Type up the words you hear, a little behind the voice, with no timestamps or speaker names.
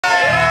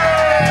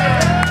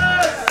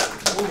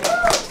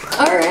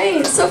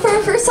So for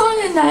our first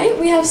song of the night,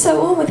 we have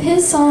Saul with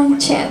his song,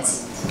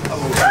 Chance. I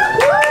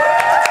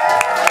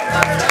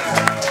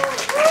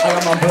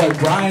got my boy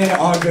Brian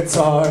on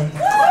guitar.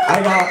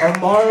 I got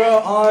Amara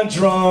on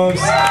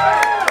drums.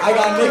 I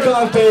got Nick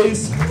on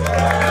bass.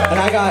 And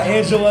I got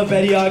Angela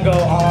Bediako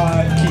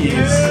on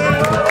keys.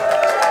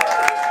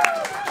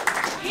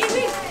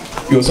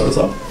 You wanna start us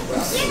off?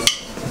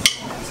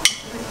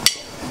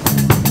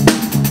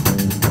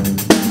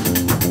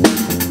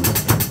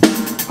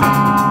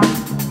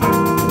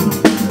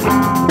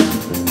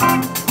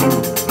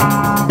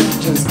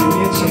 Just give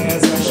me a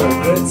chance, I'll show you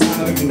a good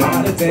time. If you know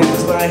how to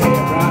dance, but I hate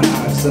brown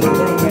eyes. So the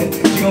little bit,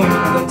 you gon'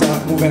 hear the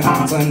dark, moving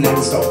on to the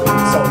next stop.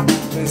 So,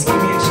 just give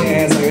me a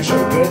chance, I can show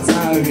you a good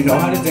time. If you know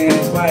how to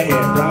dance, but I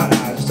hate brown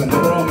eyes. Just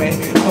another romance,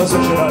 I'ma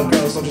switch it up,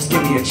 girl, so just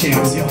give me a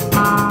chance, yo.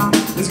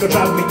 This girl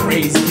driving me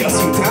crazy, yo.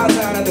 See you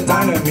downtown at the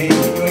diner, maybe.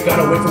 You ain't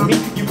gotta wait for me,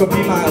 you could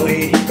be my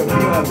lady, you could be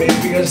my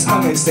baby, girl, just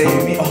come and stay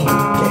with me, oh,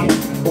 okay.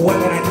 But what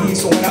that I need,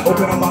 so when I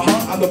open up my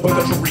heart, I'm the book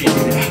that you read,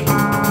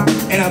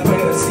 and I put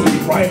in a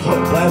CD, right hook,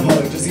 left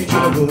hook, just need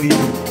you to believe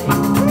it.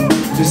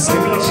 Just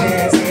give me a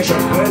chance, I can show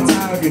you a good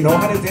time. If you know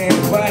how to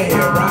dance, but I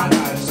hear brown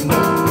eyes. Just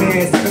another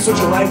dance, I can switch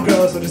your life,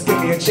 girl, so just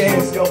give me a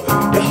chance, yo,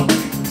 yo.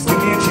 Just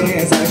give me a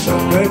chance, I can show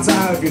you a good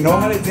time. If you know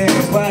how to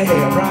dance, but I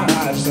hear brown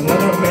eyes. Just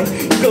another man,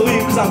 you can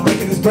leave, cause I'm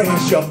breaking this brain,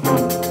 yo.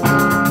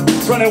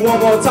 Let's run it one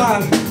more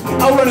time,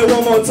 I'll run it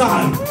one more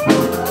time.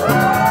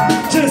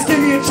 Just give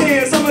me a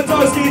chance, I'm a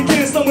dark skin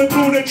kid, someone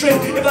doing a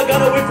trick. If I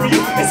gotta wait for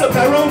you, it's a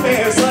bad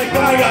romance. Like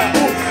I got,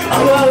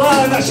 I'm la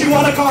la, now she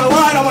wanna call a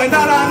line. I'm like,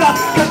 nah, nah, nah,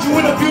 got you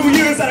in a few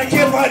years that I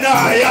can't find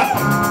out, yeah.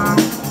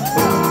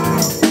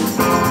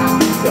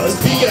 Yo,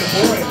 speaking of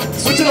boring,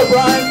 switch it up,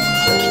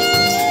 Brian.